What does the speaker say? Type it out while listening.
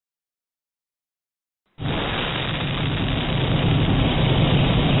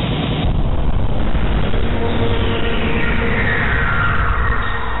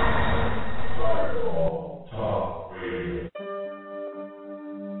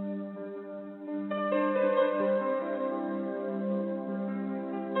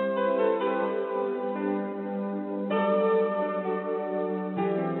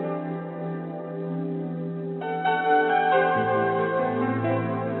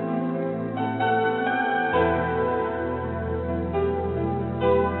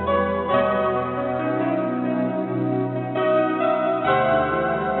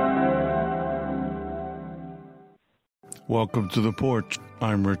Welcome to the Porch.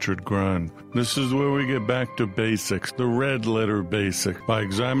 I'm Richard Grund. This is where we get back to basics, the red letter basic, by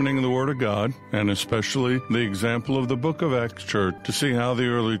examining the Word of God, and especially the example of the book of Acts Church, to see how the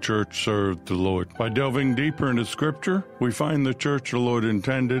early church served the Lord. By delving deeper into Scripture, we find the church the Lord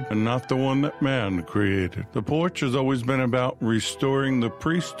intended and not the one that man created. The Porch has always been about restoring the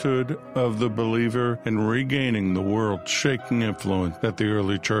priesthood of the believer and regaining the world-shaking influence that the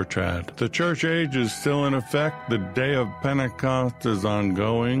early church had. The church age is still in effect. The day of Pentecost is ongoing.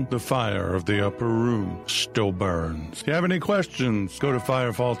 The fire of the upper room still burns. If you have any questions, go to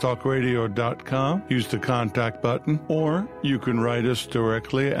firefalltalkradio.com, use the contact button, or you can write us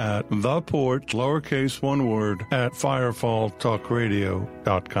directly at the Porch, lowercase one word, at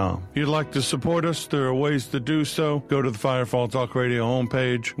firefalltalkradio.com. If you'd like to support us, there are ways to do so. Go to the Firefall Talk Radio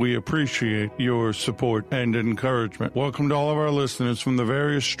homepage. We appreciate your support and encouragement. Welcome to all of our listeners from the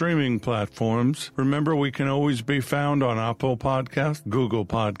various streaming platforms. Remember, we can always be found on Apple Podcasts, Google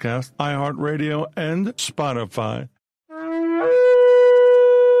Podcasts, iHeartRadio, and Spotify.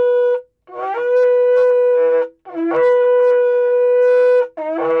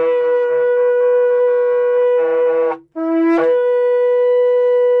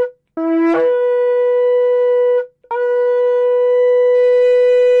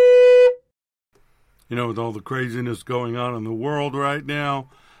 You know, with all the craziness going on in the world right now,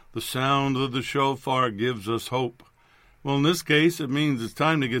 the sound of the shofar gives us hope. Well, in this case, it means it's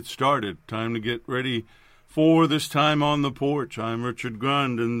time to get started, time to get ready for this time on the porch. I'm Richard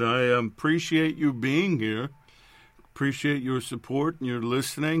Grund, and I appreciate you being here, appreciate your support and your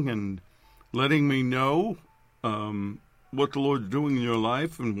listening and letting me know what the Lord's doing in your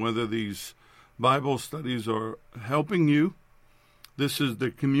life and whether these Bible studies are helping you. This is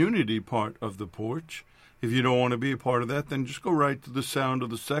the community part of the porch. If you don't want to be a part of that, then just go right to the sound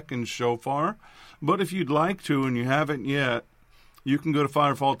of the second shofar. But if you'd like to and you haven't yet, you can go to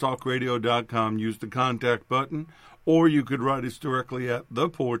firefalltalkradio.com, use the contact button, or you could write us directly at the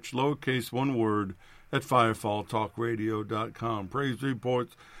Porch, lowercase one word, at firefalltalkradio.com. Praise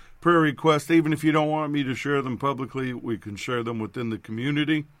reports, prayer requests, even if you don't want me to share them publicly, we can share them within the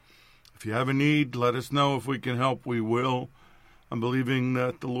community. If you have a need, let us know. If we can help, we will. I'm believing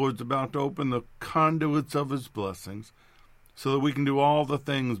that the Lord's about to open the conduits of His blessings so that we can do all the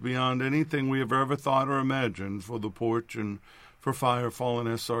things beyond anything we have ever thought or imagined for the porch and for Firefall and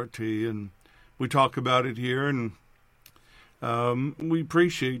SRT. And we talk about it here, and we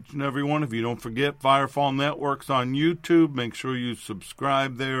appreciate each and every one of you. Don't forget, Firefall Network's on YouTube. Make sure you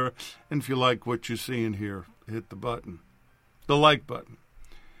subscribe there. And if you like what you see and hear, hit the button, the like button.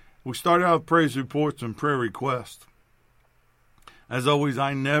 We start out with praise reports and prayer requests. As always,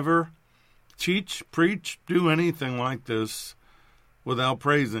 I never teach, preach, do anything like this without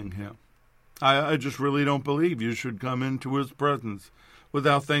praising Him. I just really don't believe you should come into His presence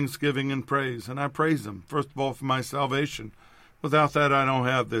without thanksgiving and praise. And I praise Him, first of all, for my salvation. Without that, I don't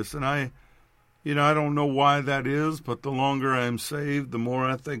have this. And I don't know why that is, but the longer I am saved, the more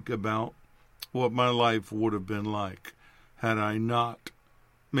I think about what my life would have been like had I not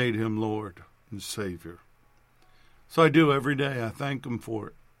made Him Lord and Savior. So I do every day. I thank Him for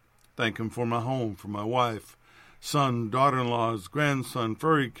it. Thank Him for my home, for my wife, son, daughter-in-laws, grandson,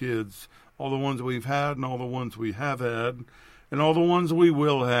 furry kids, all the ones we've had and all the ones we have had, and all the ones we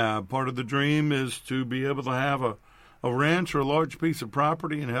will have. Part of the dream is to be able to have a ranch or a large piece of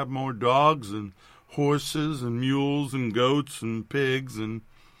property and have more dogs and horses and mules and goats and pigs and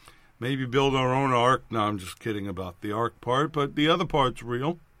maybe build our own ark. No, I'm just kidding about the ark part, but the other part's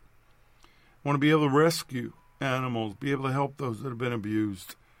real. I want to be able to rescue animals, be able to help those that have been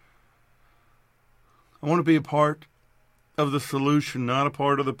abused. I want to be a part of the solution, not a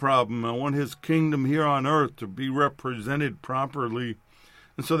part of the problem. I want His kingdom here on earth to be represented properly.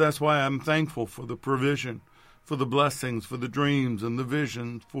 And so that's why I'm thankful for the provision, for the blessings, for the dreams and the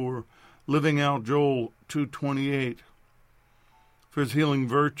visions, for living out Joel 2:28, for His healing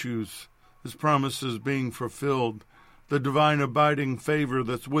virtues, His promises being fulfilled, the divine abiding favor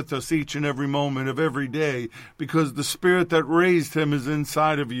that's with us each and every moment of every day, because the Spirit that raised Him is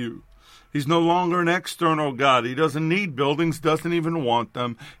inside of you. He's no longer an external God. He doesn't need buildings, doesn't even want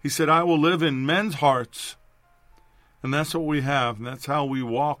them. He said, I will live in men's hearts. And that's what we have, and that's how we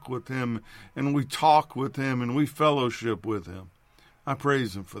walk with Him, and we talk with Him, and we fellowship with Him. I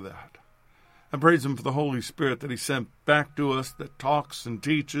praise Him for that. I praise Him for the Holy Spirit that He sent back to us, that talks and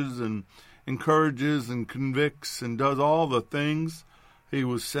teaches and encourages and convicts and does all the things He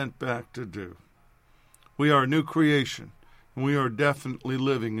was sent back to do. We are a new creation, and we are definitely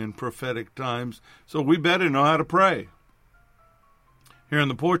living in prophetic times, so we better know how to pray. Here in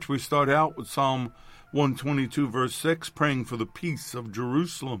the porch, we start out with Psalm 122 verse 6, praying for the peace of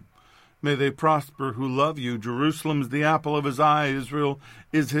Jerusalem. May they prosper who love you. Jerusalem is the apple of his eye. Israel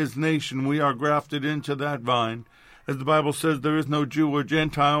is his nation. We are grafted into that vine. As the Bible says, there is no Jew or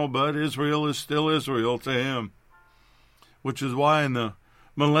Gentile, but Israel is still Israel to him. Which is why in the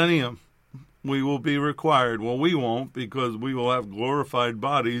millennium we will be required. Well, we won't, because we will have glorified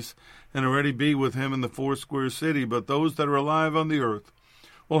bodies and already be with him in the foursquare city. But those that are alive on the earth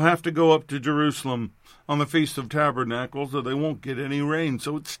will have to go up to Jerusalem on the Feast of Tabernacles, or they won't get any rain.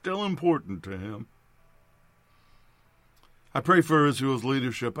 So it's still important to him. I pray for Israel's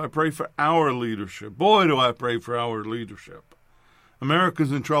leadership. I pray for our leadership. Boy, do I pray for our leadership.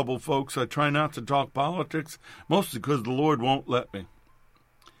 America's in trouble, folks. I try not to talk politics, mostly because the Lord won't let me.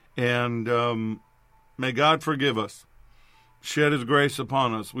 And may God forgive us. Shed his grace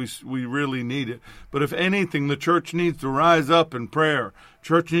upon us. We really need it. But if anything, the church needs to rise up in prayer.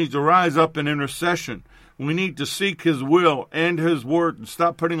 Church needs to rise up in intercession. We need to seek his will and his word and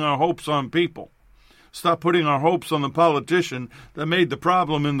stop putting our hopes on people. Stop putting our hopes on the politician that made the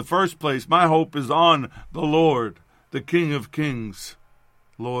problem in the first place. My hope is on the Lord, the King of Kings,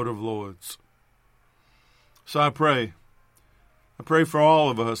 Lord of Lords. So I pray for all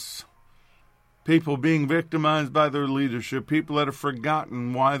of us, people being victimized by their leadership, people that have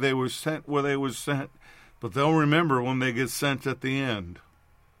forgotten why they were sent where they were sent, but they'll remember when they get sent at the end.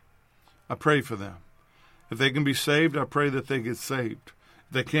 I pray for them. If they can be saved, I pray that they get saved.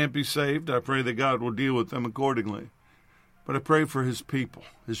 If they can't be saved, I pray that God will deal with them accordingly. But I pray for his people,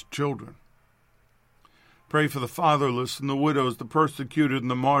 his children. Pray for the fatherless and the widows, the persecuted and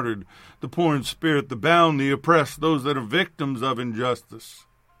the martyred, the poor in spirit, the bound, the oppressed, those that are victims of injustice.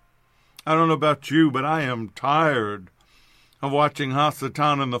 I don't know about you, but I am tired of watching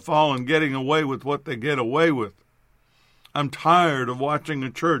Hasatan and the fallen getting away with what they get away with. I'm tired of watching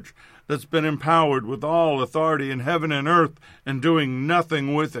a church that's been empowered with all authority in heaven and earth and doing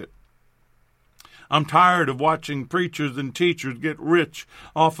nothing with it. I'm tired of watching preachers and teachers get rich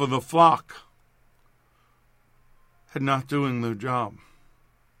off of the flock and not doing their job.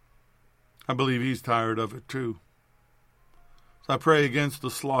 I believe he's tired of it too. So I pray against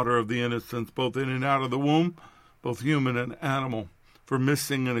the slaughter of the innocents, both in and out of the womb, both human and animal, for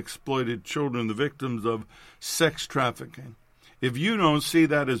missing and exploited children, the victims of sex trafficking. If you don't see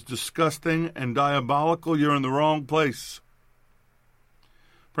that as disgusting and diabolical, you're in the wrong place.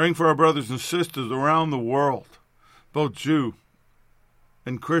 Praying for our brothers and sisters around the world, both Jew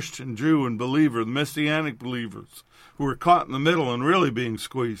and Christian, Jew and believer, the Messianic believers, who are caught in the middle and really being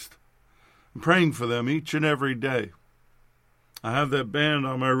squeezed. I'm praying for them each and every day. I have that band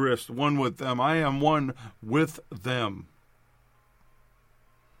on my wrist, one with them. I am one with them.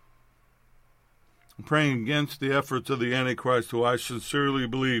 I'm praying against the efforts of the Antichrist, who I sincerely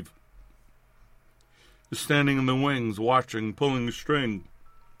believe is standing in the wings, watching, pulling the string,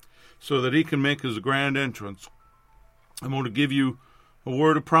 so that he can make his grand entrance. I'm going to give you a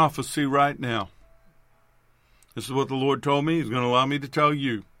word of prophecy right now. This is what the Lord told me. He's going to allow me to tell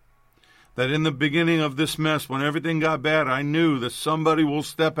you that in the beginning of this mess, when everything got bad, I knew that somebody will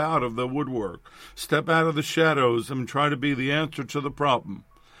step out of the woodwork, step out of the shadows, and try to be the answer to the problem.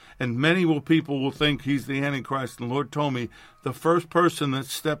 And many people will think he's the Antichrist. And the Lord told me the first person that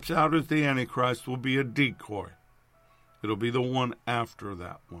steps out as the Antichrist will be a decoy. It'll be the one after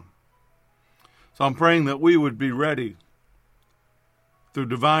that one. So I'm praying that we would be ready through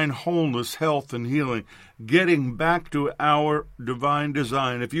divine wholeness, health, and healing, getting back to our divine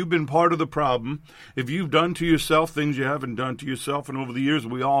design. If you've been part of the problem, if you've done to yourself things you haven't done to yourself, and over the years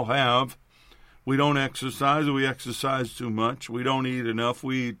we all have, we don't exercise, or we exercise too much. We don't eat enough,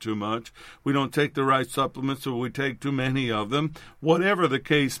 we eat too much. We don't take the right supplements, or we take too many of them. Whatever the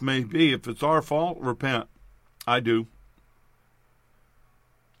case may be, if it's our fault, repent. I do.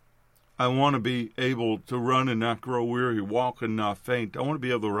 I want to be able to run and not grow weary, walk and not faint. I want to be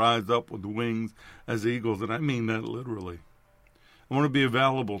able to rise up with wings as eagles, and I mean that literally. I want to be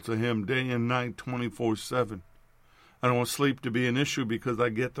available to him day and night, 24/7. I don't want sleep to be an issue because I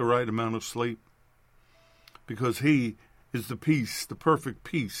get the right amount of sleep. Because he is the peace, the perfect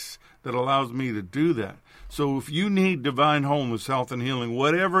peace that allows me to do that. So if you need divine wholeness, health, and healing,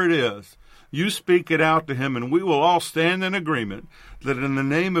 whatever it is, you speak it out to him, and we will all stand in agreement that in the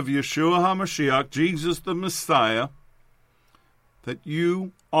name of Yeshua HaMashiach, Jesus the Messiah, that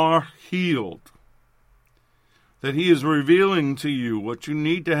you are healed. That he is revealing to you what you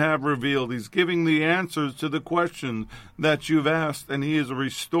need to have revealed. He's giving the answers to the questions that you've asked, and he is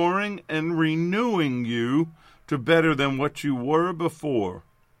restoring and renewing you to better than what you were before.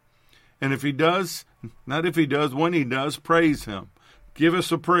 And if he does, not if he does, when he does, praise him. Give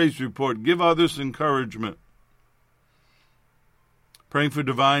us a praise report. Give others encouragement. Praying for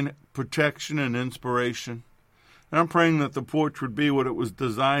divine protection and inspiration. And I'm praying that the porch would be what it was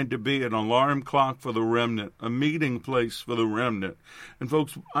designed to be, an alarm clock for the remnant, a meeting place for the remnant. And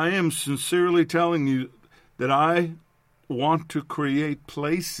folks, I am sincerely telling you that I want to create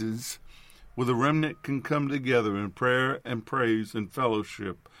places where the remnant can come together in prayer and praise and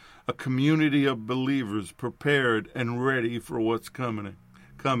fellowship, a community of believers prepared and ready for what's coming.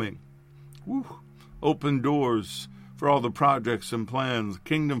 Woo. Open doors for all the projects and plans,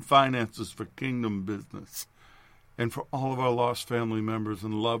 kingdom finances for kingdom business, and for all of our lost family members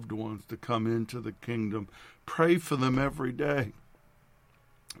and loved ones to come into the kingdom. Pray for them every day.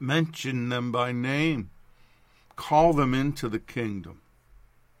 Mention them by name. Call them into the kingdom.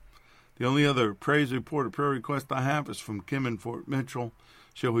 The only other praise report or prayer request I have is from Kim in Fort Mitchell.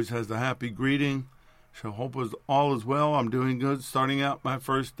 She always has a happy greeting. She hope all is well. I'm doing good. Starting out my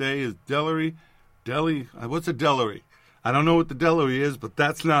first day is deli. What's a deli? I don't know what the deli is, but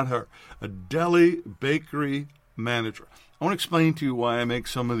that's not her. A deli bakery manager. I want to explain to you why I make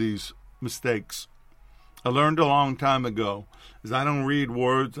some of these mistakes. I learned a long time ago is I don't read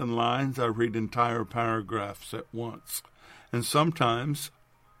words and lines. I read entire paragraphs at once. And sometimes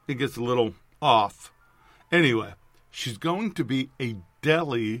it gets a little off. Anyway, she's going to be a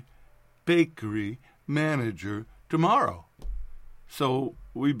deli bakery manager tomorrow. So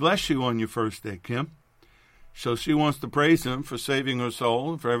we bless you on your first day, Kim. So she wants to praise him for saving her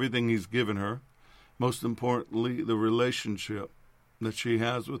soul and for everything he's given her. Most importantly, the relationship that she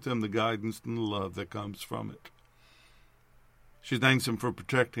has with him, the guidance and the love that comes from it. She thanks him for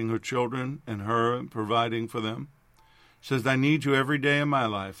protecting her children and her and providing for them. She says, I need you every day of my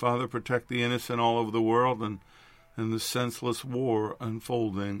life. Father, protect the innocent all over the world and the senseless war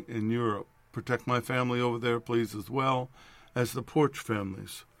unfolding in Europe. Protect my family over there, please, as well as the Porch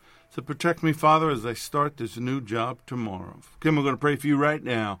families. So protect me, Father, as I start this new job tomorrow. Kim, we're going to pray for you right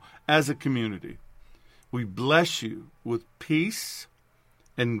now as a community. We bless you with peace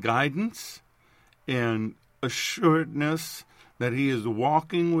and guidance and assuredness that he is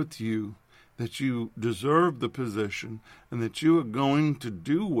walking with you, that you deserve the position, and that you are going to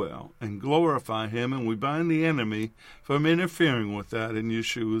do well and glorify him. And we bind the enemy from interfering with that in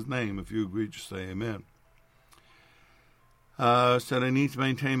Yeshua's name. If you agree, just say amen. Said I need to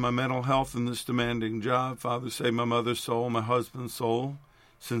maintain my mental health in this demanding job. Father, save my mother's soul, my husband's soul.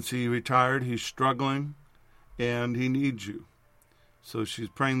 Since he retired, he's struggling, and he needs you. So she's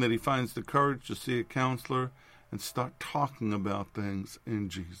praying that he finds the courage to see a counselor and start talking about things in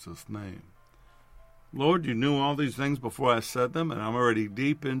Jesus' name. Lord, you knew all these things before I said them, and I'm already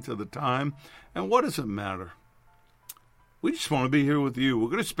deep into the time. And what does it matter? We just want to be here with you. We're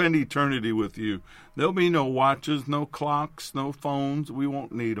going to spend eternity with you. There'll be no watches, no clocks, no phones. We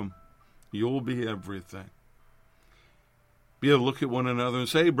won't need them. You'll be everything. Be able to look at one another and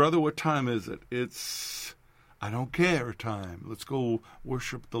say, hey, brother, what time is it? It's, I don't care time. Let's go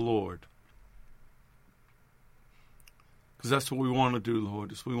worship the Lord. Because that's what we want to do,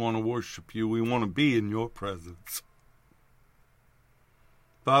 Lord, is we want to worship you. We want to be in your presence.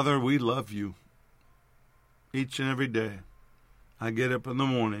 Father, we love you each and every day. I get up in the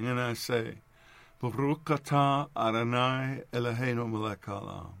morning and I say, Baruch atah Adonai Eloheinu melech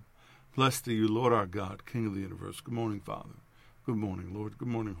haolam. Blessed are you, Lord our God, King of the universe. Good morning, Father. Good morning, Lord. Good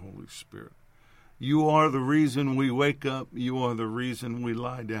morning, Holy Spirit. You are the reason we wake up. You are the reason we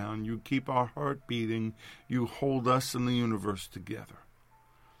lie down. You keep our heart beating. You hold us in the universe together.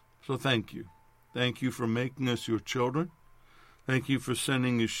 So thank you. Thank you for making us your children. Thank you for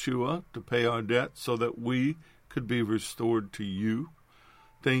sending Yeshua to pay our debt so that we could be restored to you.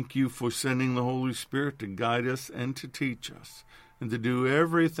 Thank you for sending the Holy Spirit to guide us and to teach us and to do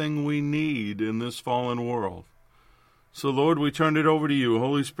everything we need in this fallen world. So, Lord, we turn it over to you.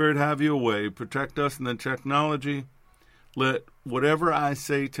 Holy Spirit, have your way. Protect us in the technology. Let whatever I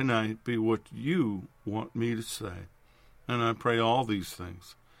say tonight be what you want me to say. And I pray all these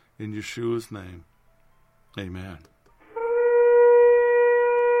things in Yeshua's name. Amen.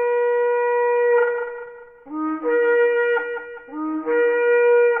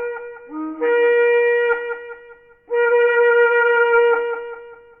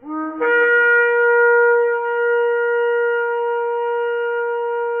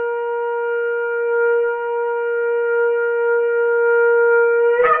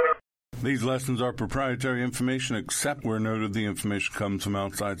 These lessons are proprietary information except where noted the information comes from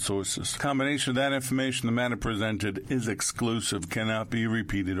outside sources. The combination of that information, the matter presented, is exclusive, cannot be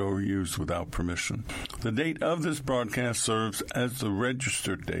repeated or used without permission. The date of this broadcast serves as the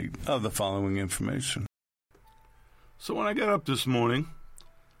registered date of the following information. So when I got up this morning,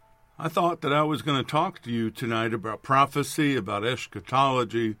 I thought that I was going to talk to you tonight about prophecy, about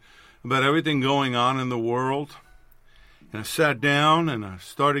eschatology, about everything going on in the world. And I sat down and I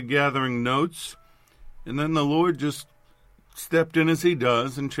started gathering notes, and then the Lord just stepped in as he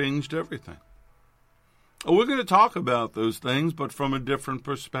does and changed everything. We're going to talk about those things, but from a different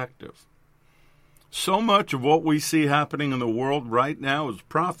perspective. So much of what we see happening in the world right now is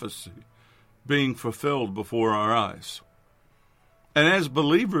prophecy being fulfilled before our eyes. And as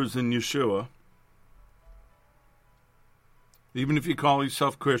believers in Yeshua, even if you call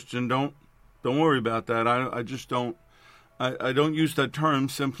yourself Christian, don't worry about that. I just don't. I don't use that term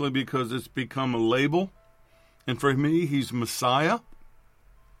simply because it's become a label. And for me, he's Messiah.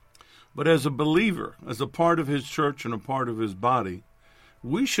 But as a believer, as a part of his church and a part of his body,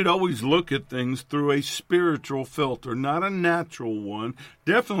 we should always look at things through a spiritual filter, not a natural one,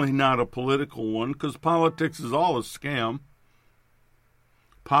 definitely not a political one, because politics is all a scam.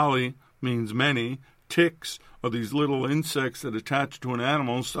 Poly means many. Ticks are these little insects that attach to an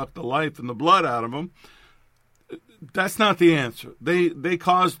animal and suck the life and the blood out of them. That's not the answer. They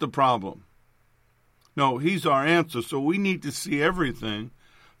caused the problem. No, he's our answer, so we need to see everything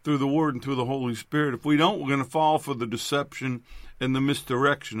through the Word and through the Holy Spirit. If we don't, we're going to fall for the deception and the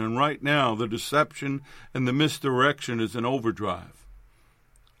misdirection. And right now, the deception and the misdirection is in overdrive.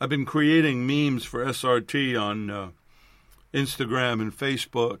 I've been creating memes for SRT on Instagram and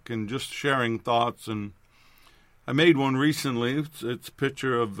Facebook and just sharing thoughts. And I made one recently. It's a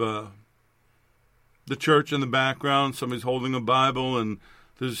picture of the church in the background. Somebody's holding a Bible, and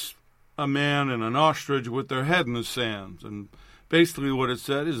there's a man and an ostrich with their head in the sands. And basically what it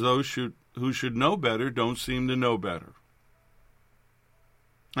said is those who should know better don't seem to know better.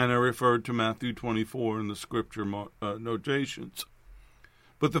 And I referred to Matthew 24 in the scripture notations.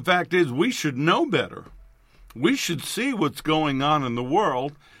 But the fact is, we should know better. We should see what's going on in the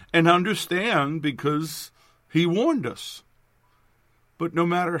world and understand because he warned us. But no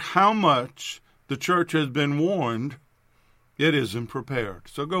matter how much the church has been warned, it isn't prepared.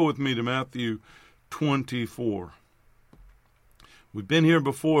 So go with me to Matthew 24. We've been here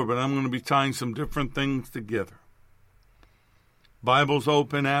before, but I'm going to be tying some different things together. Bible's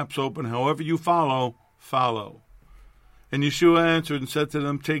open, apps open, however you follow. And Yeshua answered and said to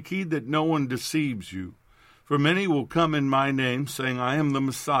them, take heed that no one deceives you. For many will come in my name, saying, I am the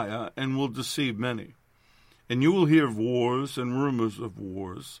Messiah, and will deceive many. And you will hear of wars and rumors of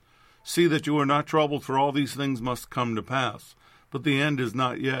wars. See that you are not troubled, for all these things must come to pass. But the end is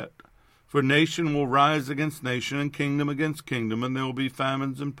not yet. For nation will rise against nation, and kingdom against kingdom, and there will be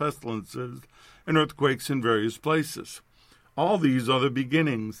famines and pestilences, and earthquakes in various places. All these are the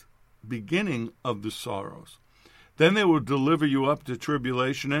beginning of the sorrows. Then they will deliver you up to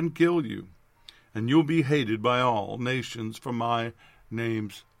tribulation and kill you, and you'll be hated by all nations for my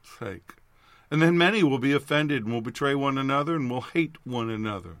name's sake. And then many will be offended and will betray one another and will hate one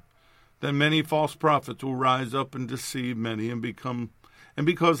another. Then many false prophets will rise up and deceive many, and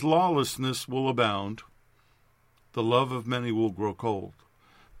because lawlessness will abound, the love of many will grow cold.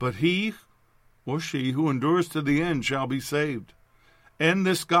 But he or she who endures to the end shall be saved. And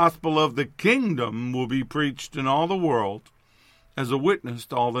this gospel of the kingdom will be preached in all the world as a witness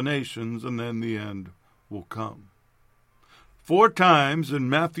to all the nations, and then the end will come. 4 times in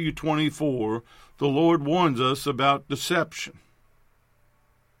Matthew 24, the Lord warns us about deception.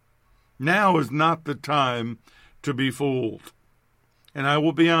 Now is not the time to be fooled. And I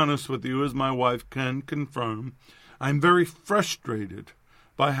will be honest with you, as my wife can confirm, I'm very frustrated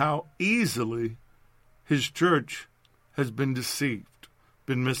by how easily his church has been deceived,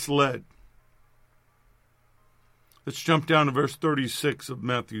 been misled. Let's jump down to verse 36 of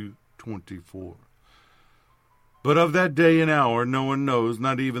Matthew 24. But of that day and hour no one knows,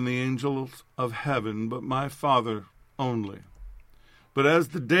 not even the angels of heaven, but my Father only. But as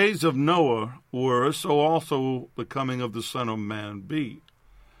the days of Noah were, so also will the coming of the Son of Man be.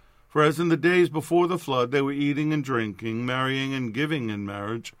 For as in the days before the flood they were eating and drinking, marrying and giving in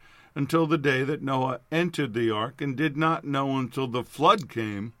marriage, until the day that Noah entered the ark, and did not know until the flood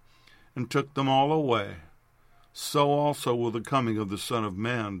came and took them all away, so also will the coming of the Son of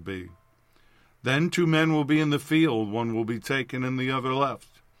Man be. Then 2 men will be in the field, one will be taken and the other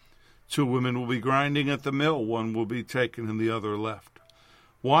left. 2 women will be grinding at the mill, one will be taken and the other left.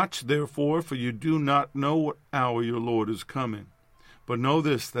 Watch, therefore, for you do not know what hour your Lord is coming. But know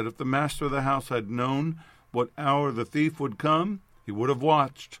this, that if the master of the house had known what hour the thief would come, he would have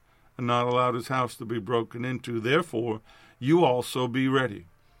watched and not allowed his house to be broken into. Therefore, you also be ready,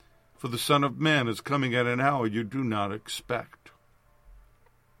 for the Son of Man is coming at an hour you do not expect.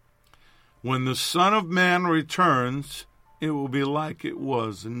 When the Son of Man returns, it will be like it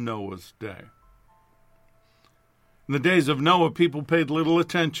was in Noah's day. In the days of Noah, people paid little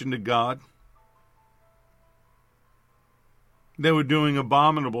attention to God. They were doing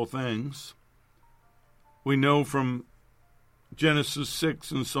abominable things. We know from Genesis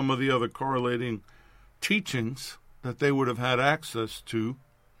 6 and some of the other correlating teachings that they would have had access to.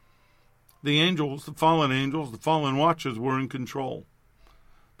 The angels, the fallen watchers were in control.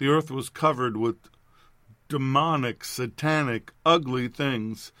 The earth was covered with demonic, satanic, ugly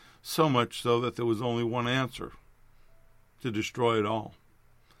things, so much so that there was only one answer: to destroy it all.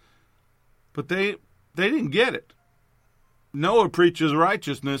 But they didn't get it. Noah preaches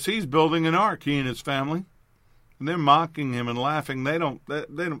righteousness. He's building an ark, he and his family. And they're mocking him and laughing. They don't,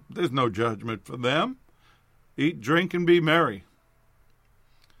 there's no judgment for them. Eat, drink, and be merry.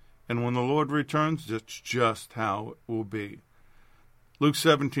 And when the Lord returns, that's just how it will be. Luke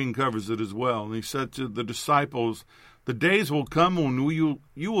 17 covers it as well. And he said to the disciples, the days will come when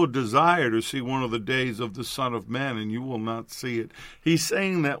you will desire to see one of the days of the Son of Man, and you will not see it. He's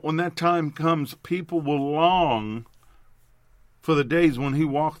saying that when that time comes, people will long for the days when he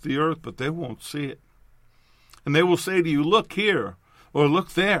walked the earth, but they won't see it. And they will say to you, look here, or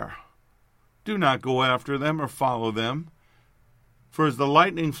look there. Do not go after them or follow them. For as the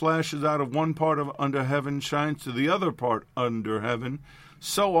lightning flashes out of one part of under heaven, shines to the other part under heaven,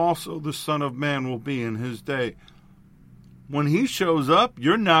 so also the Son of Man will be in his day. When he shows up,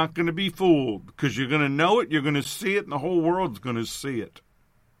 you're not going to be fooled, because you're going to know it, you're going to see it, and the whole world's going to see it.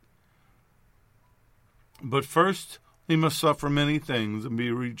 But first, he must suffer many things and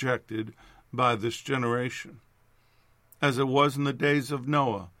be rejected by this generation. As it was in the days of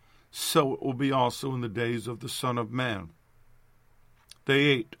Noah, so it will be also in the days of the Son of Man. They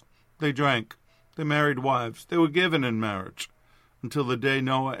ate, they drank, they married wives, they were given in marriage, until the day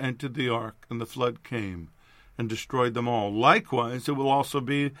Noah entered the ark, and the flood came and destroyed them all. Likewise, it will also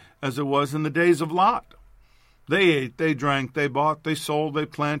be as it was in the days of Lot. They ate, they drank, they bought, they sold, they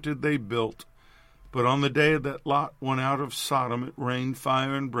planted, they built. But on the day that Lot went out of Sodom, it rained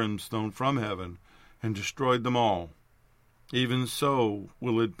fire and brimstone from heaven and destroyed them all. Even so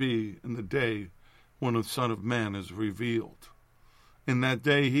will it be in the day when the Son of Man is revealed. In that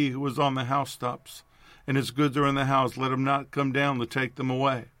day he who is on the housetops and his goods are in the house, let him not come down to take them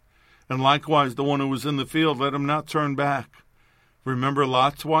away. And likewise the one who was in the field, let him not turn back. Remember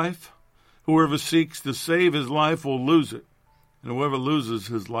Lot's wife? Whoever seeks to save his life will lose it, and whoever loses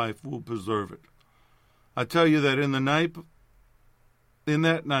his life will preserve it. I tell you that in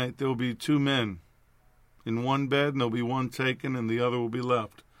that night there will be two men in one bed, and there will be one taken and the other will be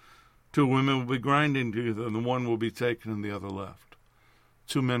left. Two women will be grinding together, and the one will be taken and the other left.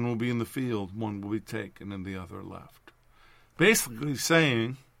 Two men will be in the field, one will be taken and the other left. Basically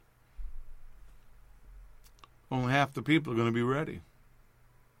saying only half the people are going to be ready.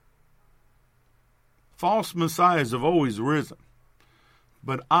 False messiahs have always risen.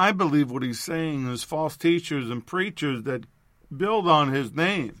 But I believe what he's saying is false teachers and preachers that build on his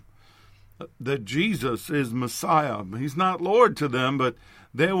name, that Jesus is Messiah. He's not Lord to them, but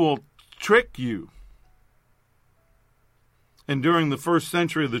they will trick you. And during the first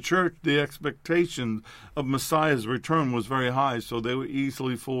century of the church, the expectation of Messiah's return was very high, so they were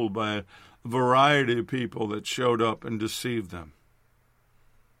easily fooled by a variety of people that showed up and deceived them.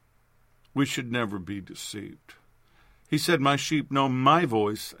 We should never be deceived. He said, my sheep know my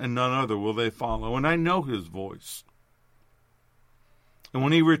voice, and none other will they follow, and I know his voice. And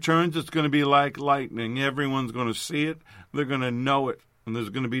when he returns, it's going to be like lightning. Everyone's going to see it, they're going to know it, and there's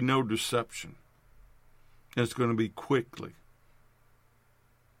going to be no deception. It's going to be quickly.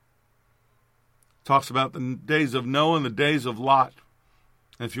 Talks about the days of Noah and the days of Lot.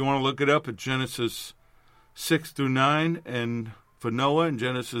 And if you want to look it up at Genesis 6 through 9 and for Noah, and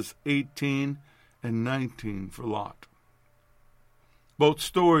Genesis 18 and 19 for Lot. Both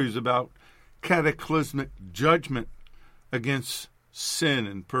stories about cataclysmic judgment against sin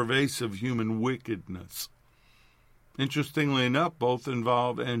and pervasive human wickedness. Interestingly enough, both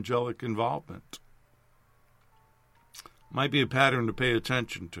involve angelic involvement. Might be a pattern to pay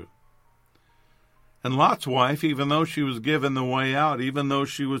attention to. And Lot's wife, even though she was given the way out, even though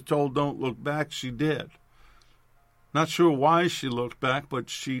she was told don't look back, she did. Not sure why she looked back, but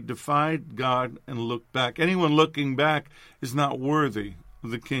she defied God and looked back. Anyone looking back is not worthy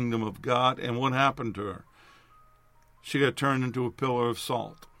of the kingdom of God. And what happened to her? She got turned into a pillar of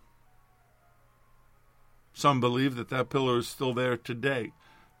salt. Some believe that that pillar is still there today.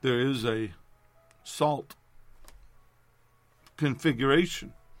 There is a salt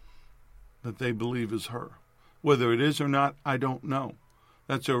configuration that they believe is her. Whether it is or not, I don't know.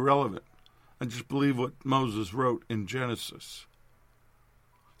 That's irrelevant. I just believe what Moses wrote in Genesis.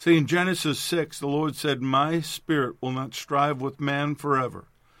 See, in Genesis 6, the Lord said, "My spirit will not strive with man forever,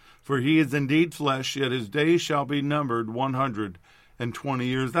 for he is indeed flesh, yet his days shall be numbered 120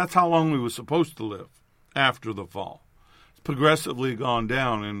 years." That's how long we were supposed to live after the fall. It's progressively gone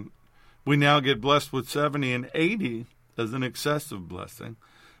down, and we now get blessed with 70 and 80 as an excessive blessing,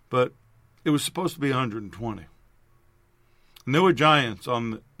 but it was supposed to be 120. And there were giants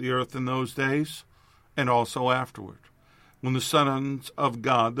on the earth in those days, and also afterward, when the sons of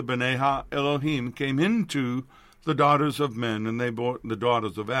God, the B'nai Ha-Elohim, came into the daughters of men, and they bore, the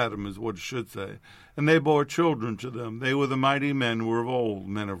daughters of Adam is what it should say, and they bore children to them. They were the mighty men who were of old,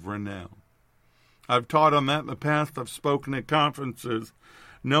 men of renown. I've taught on that in the past. I've spoken at conferences.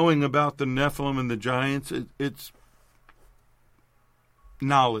 Knowing about the Nephilim and the giants, it's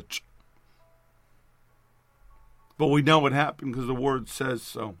knowledge. But we know what happened because the Word says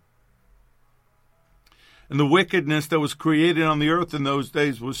so. And the wickedness that was created on the earth in those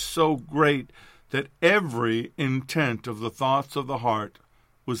days was so great that every intent of the thoughts of the heart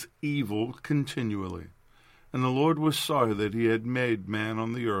was evil continually. And the Lord was sorry that he had made man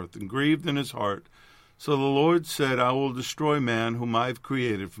on the earth, and grieved in his heart. So the Lord said, "I will destroy man whom I have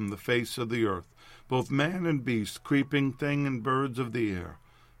created from the face of the earth, both man and beast, creeping thing and birds of the air,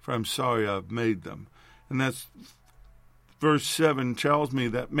 for I'm sorry I have made them." And that's Verse 7 tells me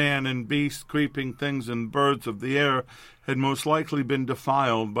that man and beast, creeping things, and birds of the air had most likely been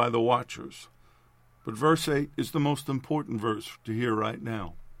defiled by the watchers. But verse 8 is the most important verse to hear right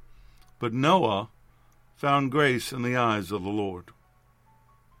now. But Noah found grace in the eyes of the Lord.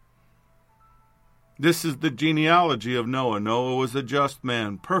 This is the genealogy of Noah. Noah was a just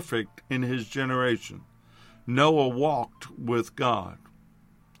man, perfect in his generation. Noah walked with God,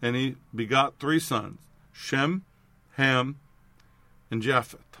 and he begot 3 sons, Shem, Ham, and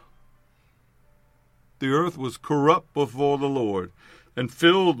Japheth. The earth was corrupt before the Lord, and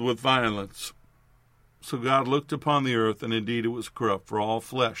filled with violence. So God looked upon the earth, and indeed it was corrupt, for all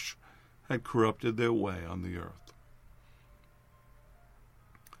flesh had corrupted their way on the earth.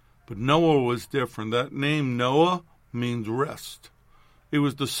 But Noah was different. That name Noah means rest. He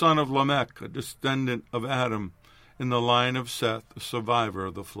was the son of Lamech, a descendant of Adam, in the line of Seth, a survivor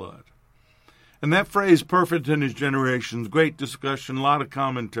of the flood. And that phrase, perfect in his generations, great discussion, a lot of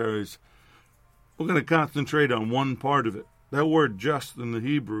commentaries. We're going to concentrate on one part of it. That word just in the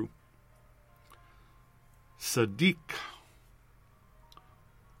Hebrew, Sadiq,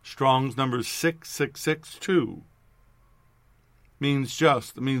 Strong's number 6662, means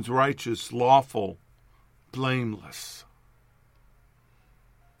just. It means righteous, lawful, blameless.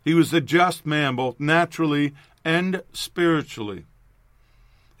 He was a just man, both naturally and spiritually.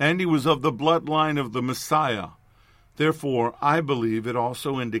 And he was of the bloodline of the Messiah. Therefore, I believe it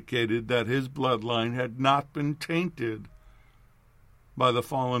also indicated that his bloodline had not been tainted by the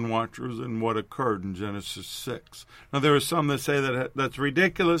fallen watchers and what occurred in Genesis 6. Now, there are some that say that that's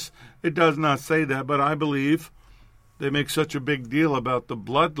ridiculous. It does not say that, but I believe they make such a big deal about the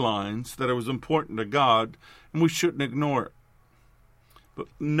bloodlines that it was important to God, and we shouldn't ignore it. But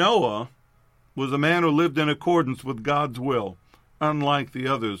Noah was a man who lived in accordance with God's will, unlike the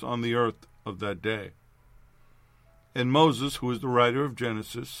others on the earth of that day. And Moses, who is the writer of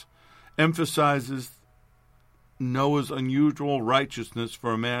Genesis, emphasizes Noah's unusual righteousness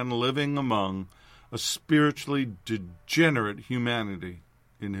for a man living among a spiritually degenerate humanity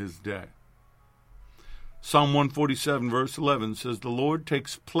in his day. Psalm 147, verse 11 says, "The Lord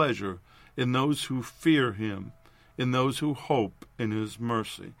takes pleasure in those who fear him, in those who hope in his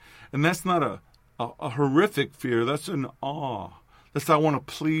mercy." And that's not a horrific fear. That's an awe. That's, I want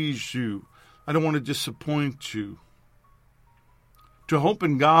to please you. I don't want to disappoint you. To hope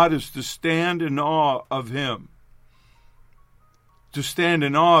in God is to stand in awe of him, to stand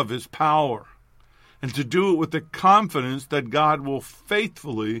in awe of his power, and to do it with the confidence that God will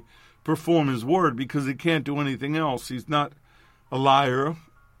faithfully perform his word, because he can't do anything else. He's not a liar.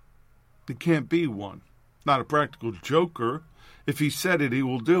 He can't be one. Not a practical joker. If he said it, he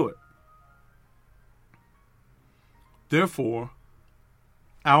will do it. Therefore,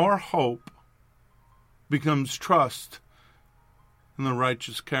 our hope becomes trust in the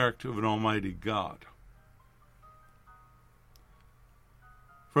righteous character of an almighty God.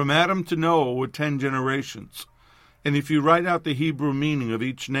 From Adam to Noah were 10 generations. And if you write out the Hebrew meaning of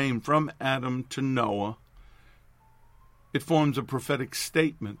each name from Adam to Noah, it forms a prophetic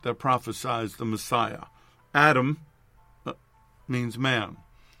statement that prophesies the Messiah. Adam means man.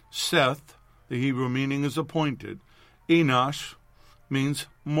 Seth, the Hebrew meaning is appointed. Enosh means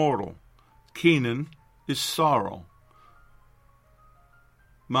mortal. Kenan is sorrow.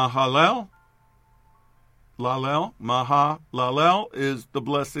 Mahalalel Lalel, Maha-lalel is the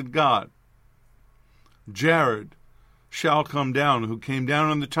blessed God. Jared shall come down, who came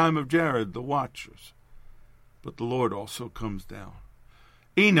down in the time of Jared, the watchers. But the Lord also comes down.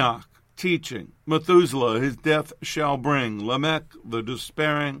 Enoch, teaching. Methuselah, his death shall bring. Lamech, the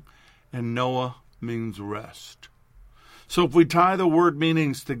despairing. And Noah means rest. So if we tie the word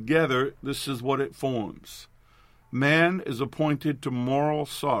meanings together, this is what it forms. Man is appointed to moral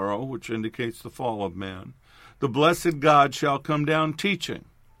sorrow, which indicates the fall of man. The blessed God shall come down teaching.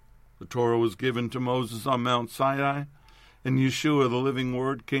 The Torah was given to Moses on Mount Sinai, and Yeshua, the living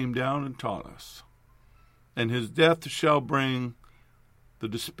word, came down and taught us. And his death shall bring the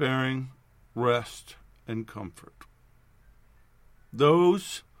despairing rest and comfort.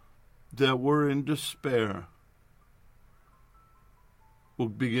 Those that were in despair will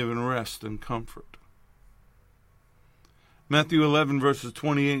be given rest and comfort. Matthew 11, verses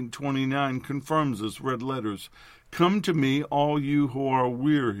 28 and 29 confirms this, red letters. Come to me, all you who are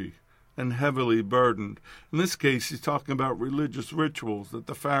weary and heavily burdened. In this case, he's talking about religious rituals that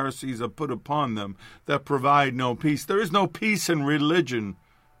the Pharisees have put upon them that provide no peace. There is no peace in religion.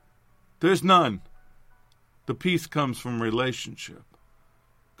 There's none. The peace comes from relationship.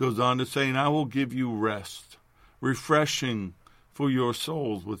 Goes on to say, and I will give you rest, refreshing for your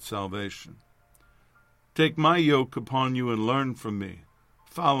souls with salvation. Take my yoke upon you and learn from me,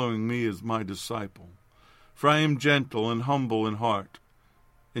 following me as my disciple. For I am gentle and humble in heart,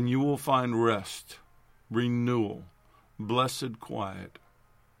 and you will find rest, renewal, blessed quiet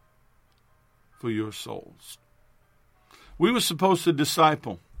for your souls. We were supposed to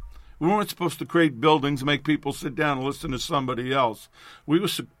disciple. We weren't supposed to create buildings, make people sit down and listen to somebody else. We were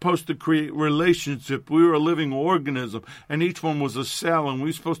supposed to create relationship. We were a living organism, and each one was a cell, and we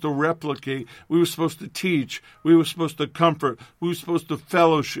were supposed to replicate. We were supposed to teach. We were supposed to comfort. We were supposed to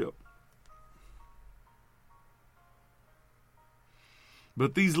fellowship.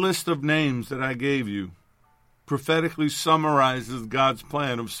 But these list of names that I gave you prophetically summarizes God's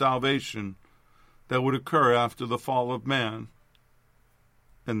plan of salvation that would occur after the fall of man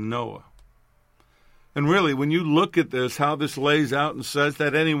and Noah. And really, when you look at this, how this lays out and says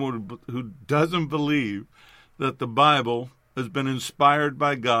that anyone who doesn't believe that the Bible has been inspired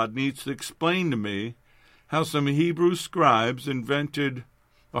by God needs to explain to me how some Hebrew scribes invented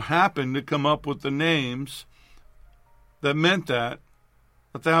or happened to come up with the names that meant that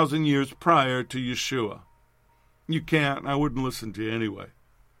 1,000 years prior to Yeshua. You can't. I wouldn't listen to you anyway.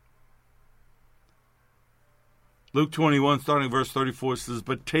 Luke 21, starting verse 34, says,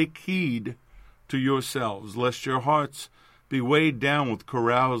 but take heed to yourselves, lest your hearts be weighed down with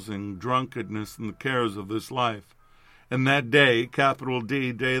carousing, drunkenness, and the cares of this life. And that day, capital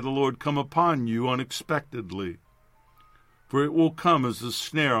D, day of the Lord, come upon you unexpectedly. For it will come as a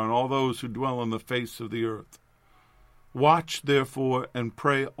snare on all those who dwell on the face of the earth. Watch, therefore, and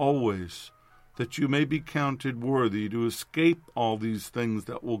pray always, that you may be counted worthy to escape all these things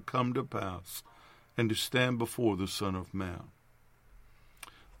that will come to pass, and to stand before the Son of Man.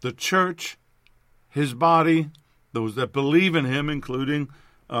 The church, his body, those that believe in him, including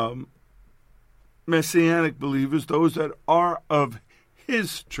Messianic believers, those that are of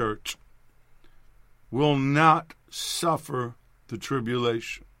his church, will not suffer the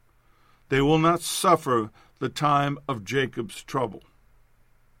tribulation. They will not suffer the time of Jacob's trouble.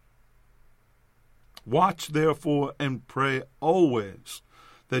 Watch, therefore, and pray always,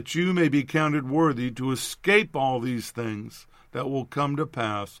 that you may be counted worthy to escape all these things that will come to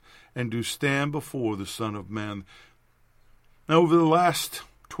pass, and to stand before the Son of Man. Now, over the last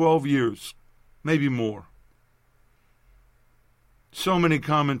 12 years, maybe more, so many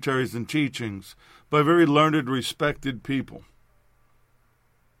commentaries and teachings by very learned, respected people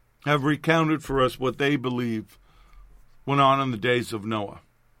have recounted for us what they believe went on in the days of Noah.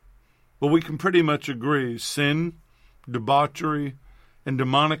 Well, we can pretty much agree sin, debauchery, and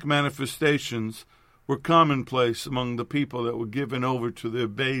demonic manifestations were commonplace among the people that were given over to their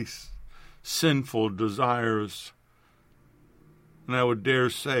base, sinful desires. And I would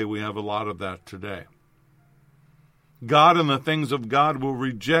dare say we have a lot of that today. God and the things of God were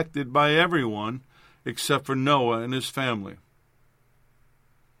rejected by everyone except for Noah and his family.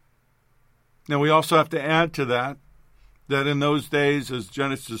 Now we also have to add to that in those days, as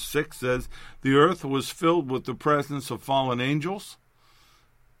Genesis 6 says, the earth was filled with the presence of fallen angels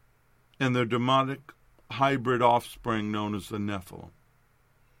and their demonic hybrid offspring known as the Nephilim.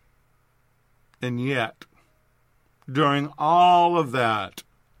 And yet, during all of that,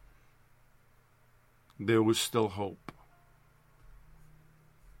 there was still hope.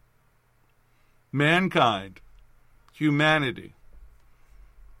 Mankind, humanity,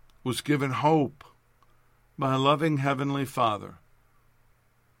 was given hope by a loving Heavenly Father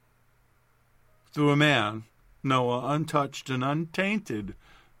through a man, Noah, untouched and untainted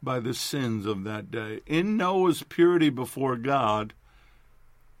by the sins of that day. In Noah's purity before God,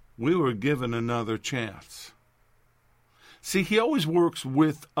 we were given another chance. See, he always works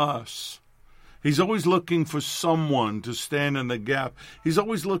with us. He's always looking for someone to stand in the gap. He's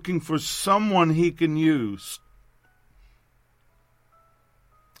always looking for someone he can use.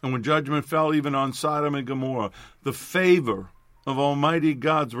 And when judgment fell even on Sodom and Gomorrah, the favor of Almighty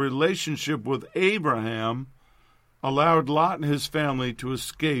God's relationship with Abraham allowed Lot and his family to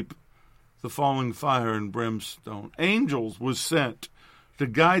escape the falling fire and brimstone. Angels were sent to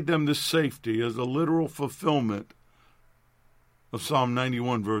guide them to safety as a literal fulfillment of Psalm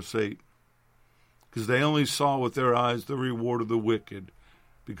 91, verse 8. Because they only saw with their eyes the reward of the wicked,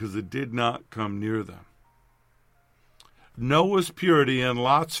 because it did not come near them. Noah's purity and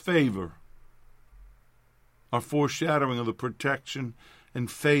Lot's favor are foreshadowing of the protection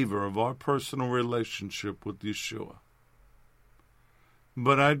and favor of our personal relationship with Yeshua.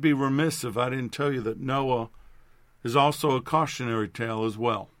 But I'd be remiss if I didn't tell you that Noah is also a cautionary tale as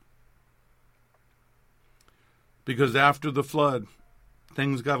well. Because after the flood,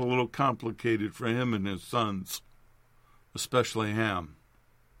 things got a little complicated for him and his sons, especially Ham.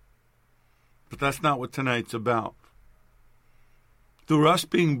 But that's not what tonight's about. Through us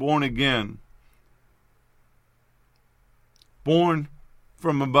being born again, born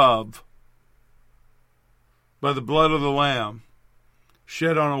from above, by the blood of the Lamb,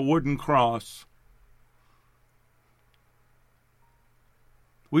 shed on a wooden cross,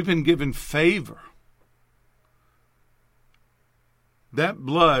 we've been given favor. That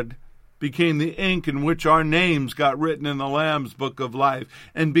blood became the ink in which our names got written in the Lamb's book of life.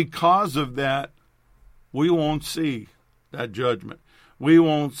 And because of that, we won't see that judgment. We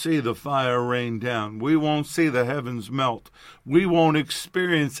won't see the fire rain down. We won't see the heavens melt. We won't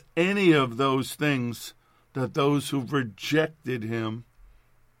experience any of those things that those who've rejected him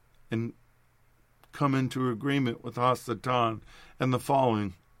and come into agreement with Hasatan and the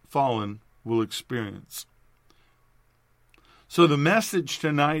fallen will experience. So the message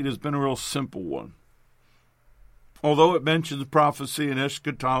tonight has been a real simple one. Although it mentions prophecy and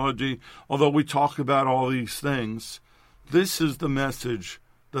eschatology, although we talk about all these things, this is the message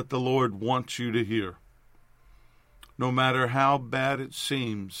that the Lord wants you to hear. No matter how bad it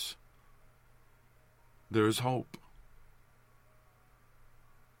seems, there is hope.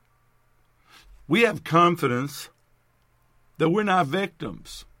 We have confidence that we're not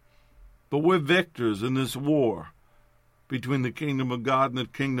victims, but we're victors in this war between the kingdom of God and the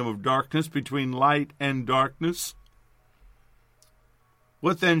kingdom of darkness, between light and darkness.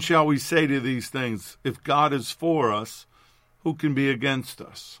 What then shall we say to these things? If God is for us, who can be against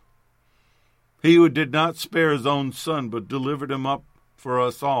us? He who did not spare his own son, but delivered him up for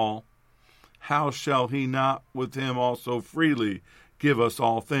us all, how shall he not with him also freely give us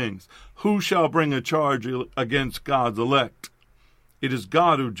all things? Who shall bring a charge against God's elect? It is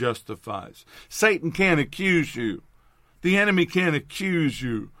God who justifies. Satan can't accuse you. The enemy can't accuse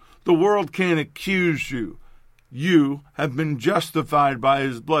you. The world can't accuse you. You have been justified by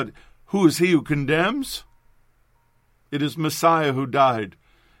his blood. Who is he who condemns? It is Messiah who died,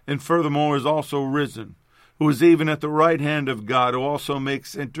 and furthermore is also risen, who is even at the right hand of God, who also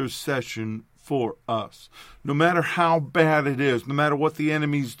makes intercession for us. No matter how bad it is, no matter what the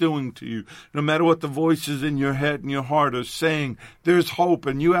enemy's doing to you, no matter what the voices in your head and your heart are saying, there's hope,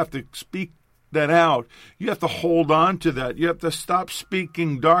 and you have to speak that out. You have to hold on to that. You have to stop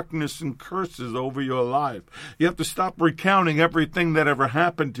speaking darkness and curses over your life. You have to stop recounting everything that ever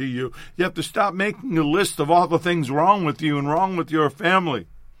happened to you. You have to stop making a list of all the things wrong with you and wrong with your family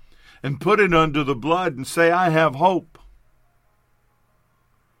and put it under the blood and say, I have hope.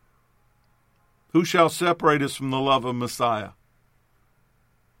 Who shall separate us from the love of Messiah?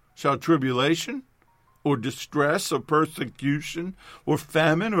 Shall tribulation, or distress, or persecution, or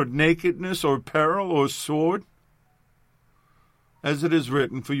famine, or nakedness, or peril, or sword? As it is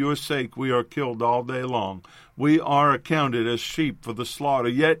written, for your sake we are killed all day long. We are accounted as sheep for the slaughter.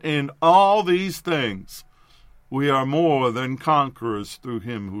 Yet in all these things we are more than conquerors through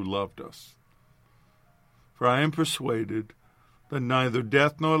him who loved us. For I am persuaded that neither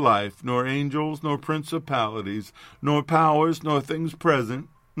death nor life, nor angels, nor principalities, nor powers, nor things present,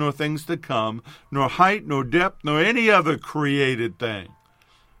 nor things to come, nor height, nor depth, nor any other created thing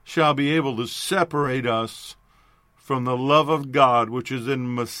shall be able to separate us from the love of God which is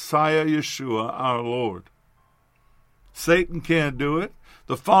in Messiah Yeshua our Lord. Satan can't do it.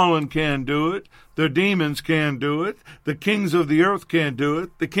 The fallen can't do it. The demons can't do it. The kings of the earth can't do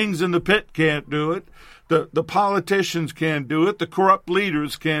it. The kings in the pit can't do it. The politicians can't do it. The corrupt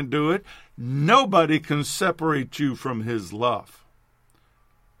leaders can't do it. Nobody can separate you from his love.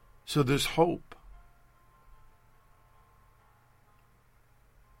 So there's hope.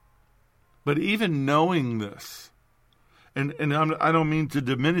 But even knowing this, and I don't mean to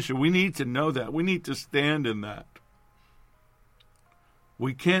diminish it, we need to know that. We need to stand in that.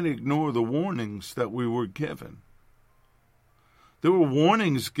 We can't ignore the warnings that we were given. There were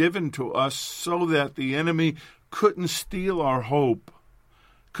warnings given to us so that the enemy couldn't steal our hope,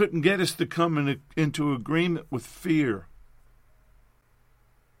 couldn't get us to come into agreement with fear.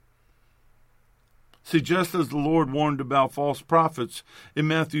 See, just as the Lord warned about false prophets in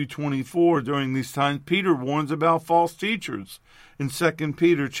Matthew 24 during these times, Peter warns about false teachers in 2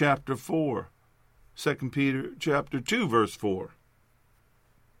 Peter chapter 4. 2 Peter chapter 2, verse 4.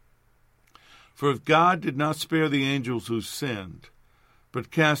 For if God did not spare the angels who sinned,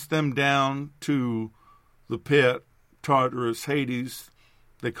 but cast them down to the pit, Tartarus, Hades,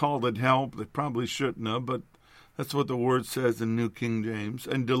 they called it hell. They probably shouldn't have, but that's what the word says in New King James,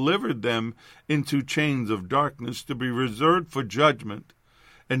 and delivered them into chains of darkness to be reserved for judgment,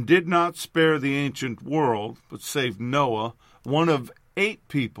 and did not spare the ancient world, but saved Noah, one of 8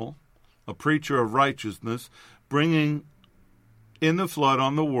 people, a preacher of righteousness, bringing in the flood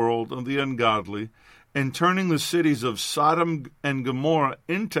on the world of the ungodly, and turning the cities of Sodom and Gomorrah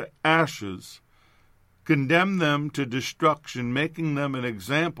into ashes, condemned them to destruction, making them an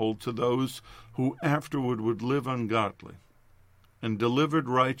example to those who afterward would live ungodly, and delivered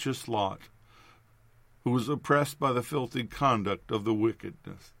righteous Lot, who was oppressed by the filthy conduct of the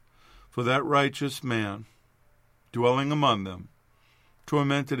wickedness. For that righteous man, dwelling among them,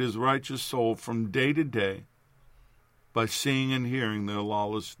 tormented his righteous soul from day to day, by seeing and hearing their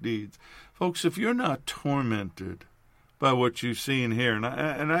lawless deeds. Folks, if you're not tormented by what you see and hear, and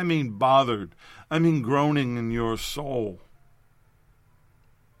I mean bothered, I mean groaning in your soul,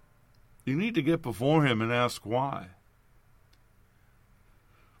 you need to get before him and ask why.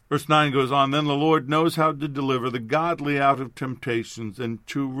 Verse 9 goes on, Then the Lord knows how to deliver the godly out of temptations, and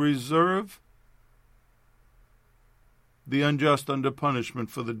to reserve the unjust under punishment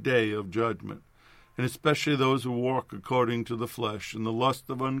for the day of judgment, and especially those who walk according to the flesh, in the lust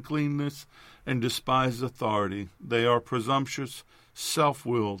of uncleanness, and despise authority. They are presumptuous,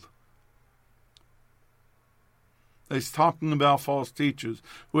 self-willed. He's talking about false teachers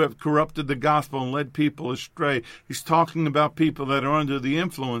who have corrupted the gospel and led people astray. He's talking about people that are under the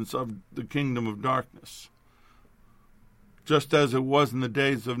influence of the kingdom of darkness. Just as it was in the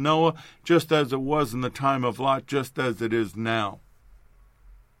days of Noah, just as it was in the time of Lot, just as it is now.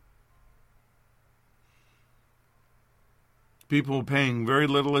 People paying very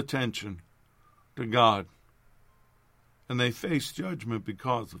little attention to God, and they face judgment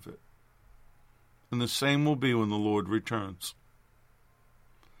because of it. And the same will be when the Lord returns.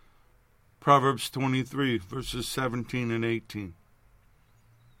 Proverbs 23, verses 17 and 18.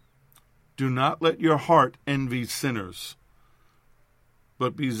 Do not let your heart envy sinners,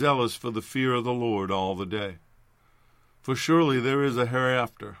 but be zealous for the fear of the Lord all the day. For surely there is a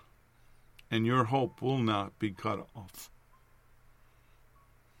hereafter, and your hope will not be cut off.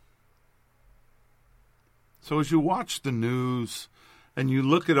 So as you watch the news and you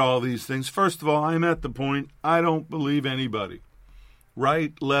look at all these things, first of all, I'm at the point I don't believe anybody.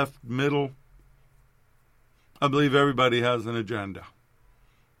 Right, left, middle. I believe everybody has an agenda.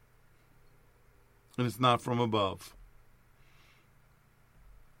 And it's not from above.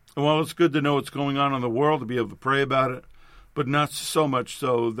 And while it's good to know what's going on in the world, to be able to pray about it, but not so much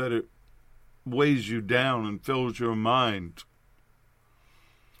so that it weighs you down and fills your mind.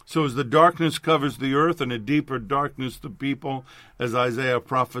 So as the darkness covers the earth and a deeper darkness the people, as Isaiah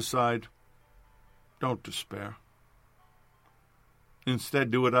prophesied, don't despair.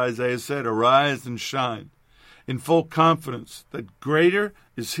 Instead, do what Isaiah said, arise and shine, in full confidence that greater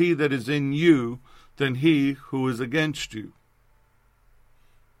is he that is in you than he who is against you.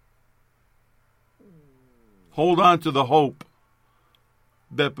 Hold on to the hope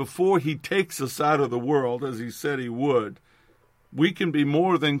that before he takes us out of the world, as he said he would, we can be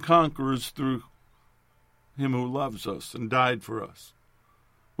more than conquerors through him who loves us and died for us.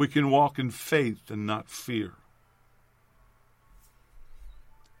 We can walk in faith and not fear.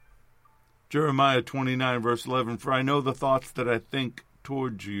 Jeremiah 29, verse 11, For I know the thoughts that I think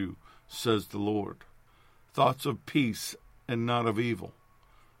towards you, says the Lord, thoughts of peace and not of evil,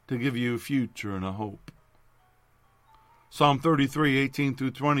 to give you a future and a hope. Psalm 33, 18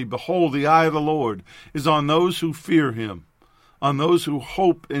 through 20, Behold, the eye of the Lord is on those who fear him, on those who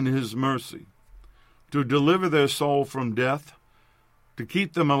hope in his mercy, to deliver their soul from death, to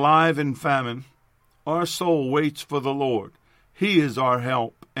keep them alive in famine, Our soul waits for the Lord. He is our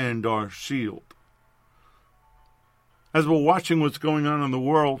help and our shield. As we're watching what's going on in the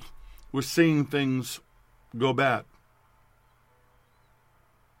world, we're seeing things go bad.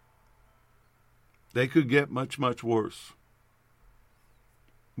 They could get much, much worse.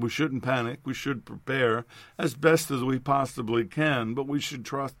 We shouldn't panic. We should prepare as best as we possibly can, but we should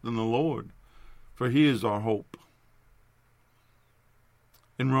trust in the Lord, for He is our hope.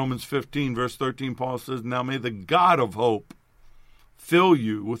 In Romans 15, verse 13, Paul says, "Now may the God of hope fill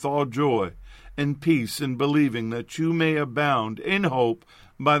you with all joy and peace in believing, that you may abound in hope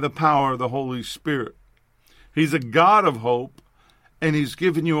by the power of the Holy Spirit." He's a God of hope, and He's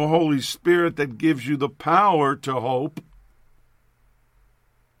given you a Holy Spirit that gives you the power to hope.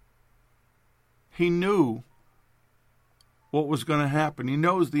 He knew what was going to happen. He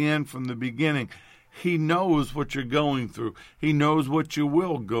knows the end from the beginning. He knows what you're going through. He knows what you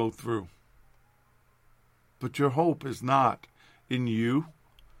will go through. But your hope is not in you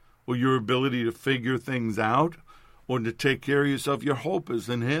or your ability to figure things out or to take care of yourself. Your hope is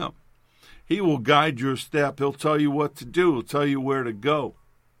in Him. He will guide your step. He'll tell you what to do. He'll tell you where to go.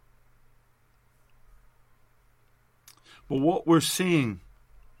 But what we're seeing,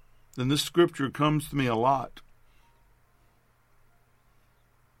 and this scripture comes to me a lot,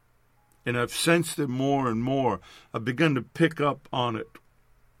 and I've sensed it more and more. I've begun to pick up on it.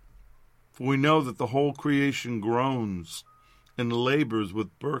 For we know that the whole creation groans and labors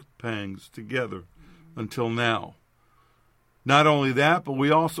with birth pangs together until now. Not only that, but we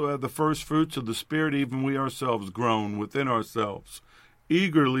also have the first fruits of the Spirit, even we ourselves groan within ourselves,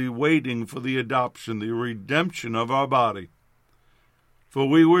 eagerly waiting for the adoption, the redemption of our body. For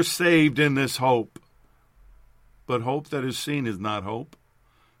we were saved in this hope. But hope that is seen is not hope.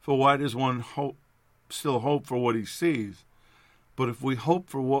 For why does one still hope for what he sees? But if we hope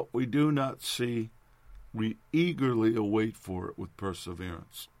for what we do not see, we eagerly await for it with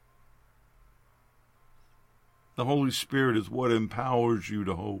perseverance. The Holy Spirit is what empowers you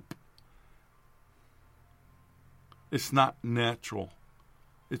to hope. It's not natural.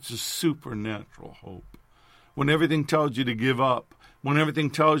 It's a supernatural hope. When everything tells you to give up, when everything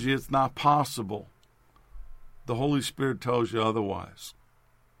tells you it's not possible, the Holy Spirit tells you otherwise.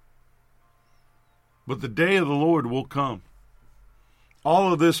 But the day of the Lord will come.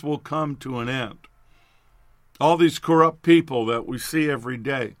 All of this will come to an end. All these corrupt people that we see every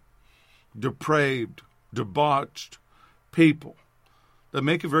day, depraved, debauched people, that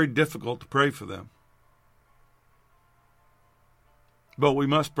make it very difficult to pray for them. But we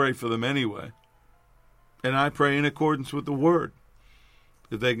must pray for them anyway. And I pray in accordance with the Word.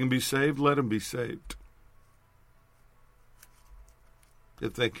 If they can be saved, let them be saved.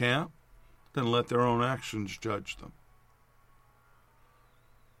 If they can't, then let their own actions judge them.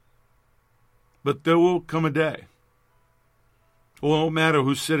 But there will come a day. It won't matter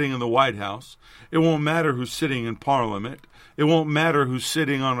who's sitting in the White House. It won't matter who's sitting in Parliament. It won't matter who's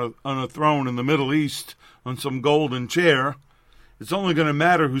sitting on a throne in the Middle East on some golden chair. It's only going to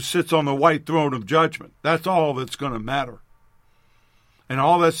matter who sits on the white throne of judgment. That's all that's going to matter. And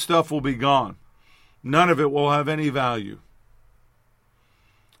all that stuff will be gone. None of it will have any value.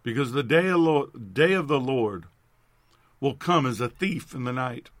 Because the day of the Lord will come as a thief in the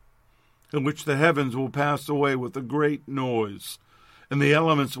night, in which the heavens will pass away with a great noise, and the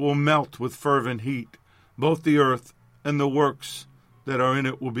elements will melt with fervent heat. Both the earth and the works that are in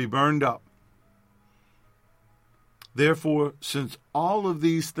it will be burned up. Therefore, since all of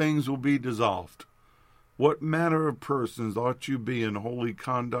these things will be dissolved, what manner of persons ought you be in holy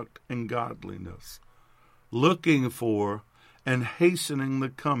conduct and godliness, looking for and hastening the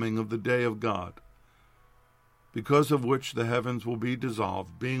coming of the day of God, because of which the heavens will be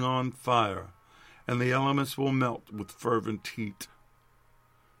dissolved, being on fire, and the elements will melt with fervent heat.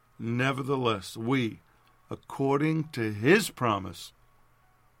 Nevertheless, we, according to His promise,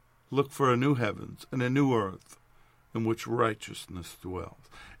 look for a new heavens and a new earth, in which righteousness dwells.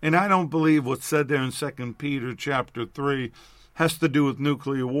 And I don't believe what's said there in 2 Peter chapter 3 has to do with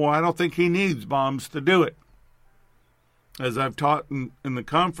nuclear war. I don't think he needs bombs to do it. As I've taught in the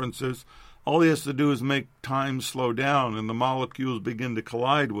conferences, all he has to do is make time slow down and the molecules begin to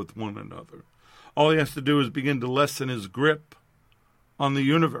collide with one another. All he has to do is begin to lessen his grip on the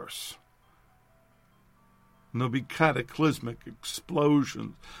universe. And there'll be cataclysmic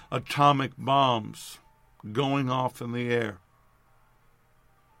explosions, atomic bombs going off in the air.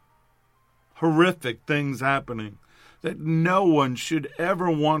 Horrific things happening that no one should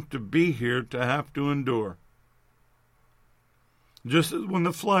ever want to be here to have to endure. Just as when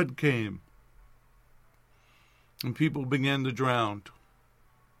the flood came and people began to drown.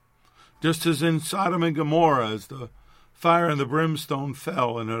 Just as in Sodom and Gomorrah, as the fire and the brimstone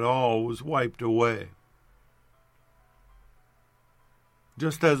fell and it all was wiped away.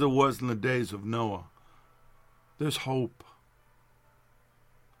 Just as it was in the days of Noah. There's hope.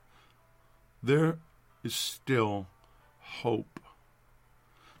 There is still hope.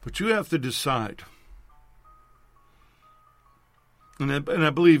 But you have to decide. And I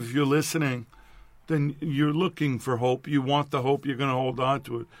believe if you're listening, then you're looking for hope. You want the hope. You're going to hold on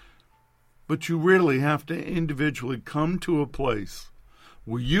to it. But you really have to individually come to a place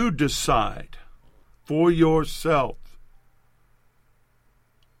where you decide for yourself,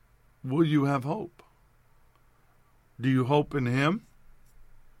 will you have hope? Do you hope in Him?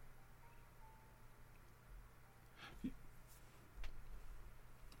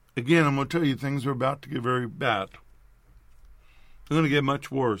 Again, I'm going to tell you things are about to get very bad. They're going to get much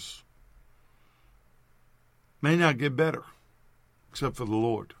worse. May not get better, except for the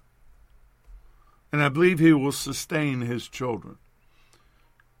Lord. And I believe He will sustain His children.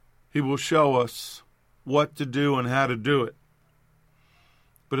 He will show us what to do and how to do it.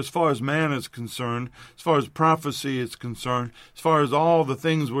 But as far as man is concerned, as far as prophecy is concerned, as far as all the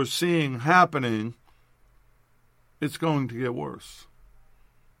things we're seeing happening, it's going to get worse.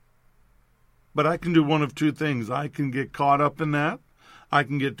 But I can do one of two things. I can get caught up in that. I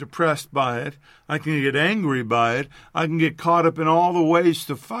can get depressed by it. I can get angry by it. I can get caught up in all the ways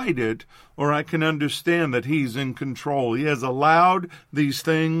to fight it. Or I can understand that He's in control. He has allowed these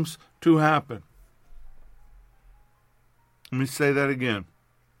things to happen. Let me say that again.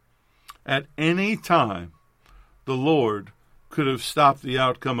 At any time, the Lord could have stopped the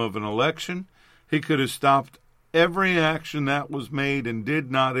outcome of an election. He could have stopped every action that was made and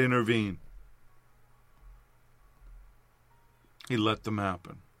did not intervene. He let them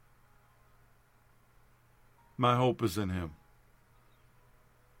happen. My hope is in Him.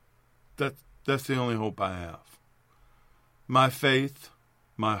 That's the only hope I have. My faith,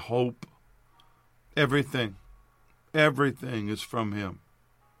 my hope, everything is from Him.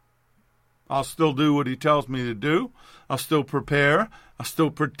 I'll still do what He tells me to do. I'll still prepare. I'll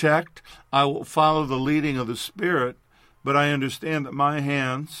still protect. I will follow the leading of the Spirit, but I understand that my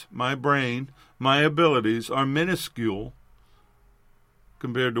hands, my brain, my abilities are minuscule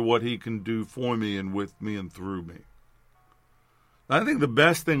compared to what He can do for me and with me and through me. I think the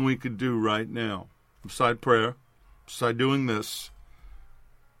best thing we could do right now, beside prayer, beside doing this,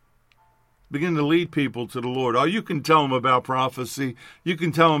 begin to lead people to the Lord. Oh, you can tell them about prophecy. You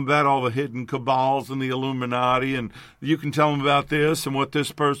can tell them about all the hidden cabals and the Illuminati, and you can tell them about this and what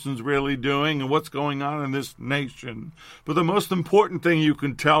this person's really doing and what's going on in this nation. But the most important thing you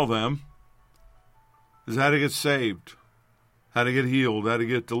can tell them is how to get saved, how to get healed, how to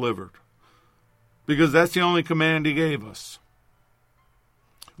get delivered. Because that's the only command He gave us.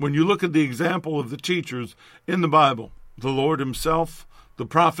 When you look at the example of the teachers in the Bible, the Lord Himself, the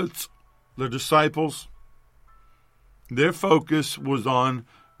prophets, the disciples, their focus was on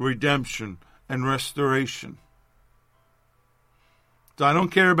redemption and restoration. So I don't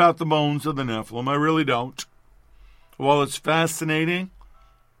care about the bones of the Nephilim. I really don't. While it's fascinating,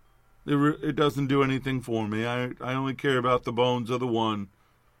 it doesn't do anything for me. I only care about the bones of the one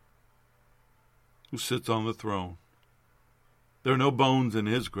who sits on the throne. There are no bones in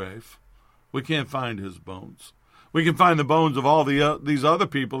His grave. We can't find His bones. We can find the bones of all these other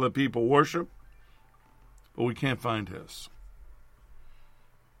people that people worship, but we can't find His.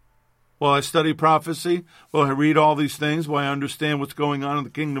 Well, I study prophecy. Well, I read all these things. Well, I understand what's going on in the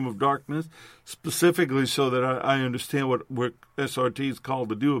kingdom of darkness, specifically so that I understand what SRT is called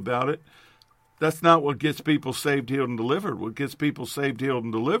to do about it. That's not what gets people saved, healed, and delivered. What gets people saved, healed,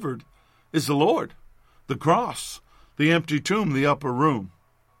 and delivered is the Lord, the cross, the empty tomb, the upper room.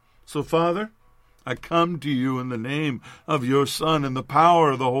 So, Father, I come to You in the name of Your Son and the power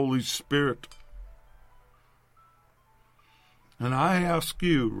of the Holy Spirit. And I ask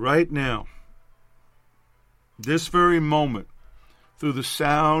You right now, this very moment, through the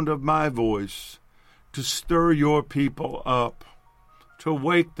sound of my voice, to stir Your people up, to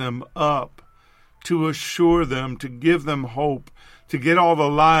wake them up, to assure them, to give them hope, to get all the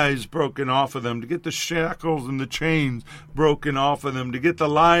lies broken off of them, to get the shackles and the chains broken off of them, to get the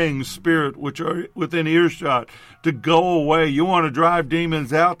lying spirit which are within earshot to go away. You want to drive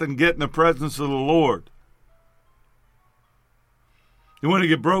demons out, then get in the presence of the Lord. You want to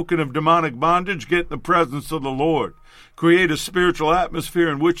get broken of demonic bondage, get in the presence of the Lord. Create a spiritual atmosphere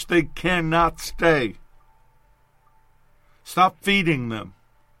in which they cannot stay. Stop feeding them.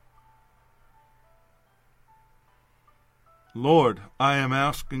 Lord, I am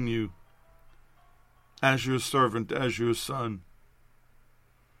asking You, as Your servant, as Your son,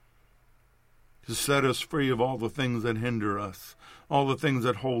 to set us free of all the things that hinder us, all the things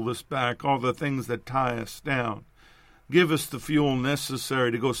that hold us back, all the things that tie us down. Give us the fuel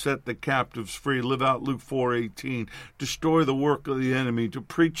necessary to go set the captives free, live out Luke 4:18, destroy the work of the enemy, to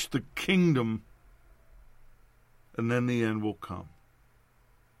preach the kingdom, and then the end will come.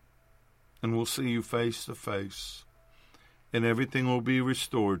 And we'll see you face to face, and everything will be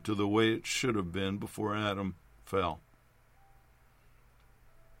restored to the way it should have been before Adam fell.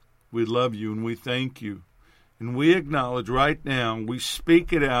 We love you and we thank you. And we acknowledge right now, we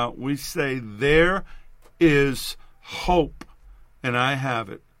speak it out, we say there is hope, and I have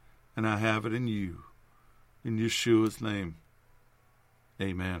it, and I have it in you. In Yeshua's name,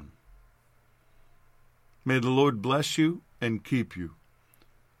 amen. May the Lord bless you and keep you.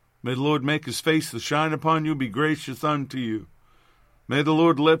 May the Lord make his face to shine upon you, be gracious unto you. May the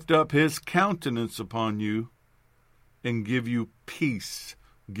Lord lift up his countenance upon you and give you peace,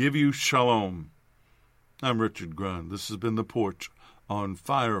 give you shalom. I'm Richard Grund. This has been The Porch on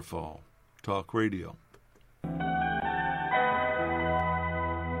Firefall Talk Radio.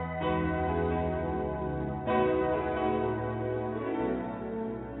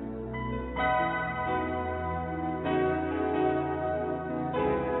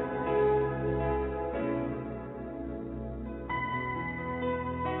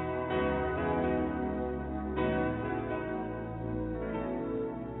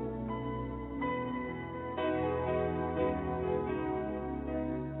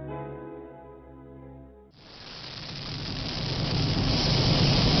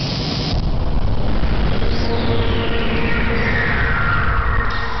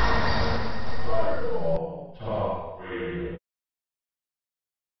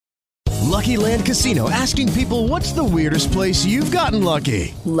 Lucky Land Casino, asking people, what's the weirdest place you've gotten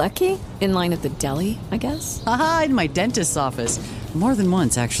lucky? Lucky? In line at the deli, I guess? Aha, in my dentist's office. More than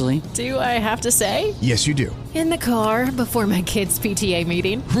once, actually. Do I have to say? Yes, you do. In the car before my kids' PTA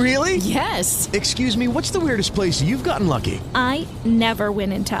meeting. Really? Yes. Excuse me, what's the weirdest place you've gotten lucky? I never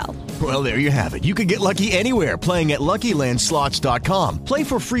win and tell. Well, there you have it. You can get lucky anywhere, playing at LuckyLandSlots.com. Play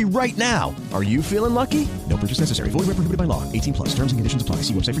for free right now. Are you feeling lucky? No purchase necessary. Void where prohibited by law. 18+. Terms and conditions apply.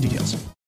 See website for details.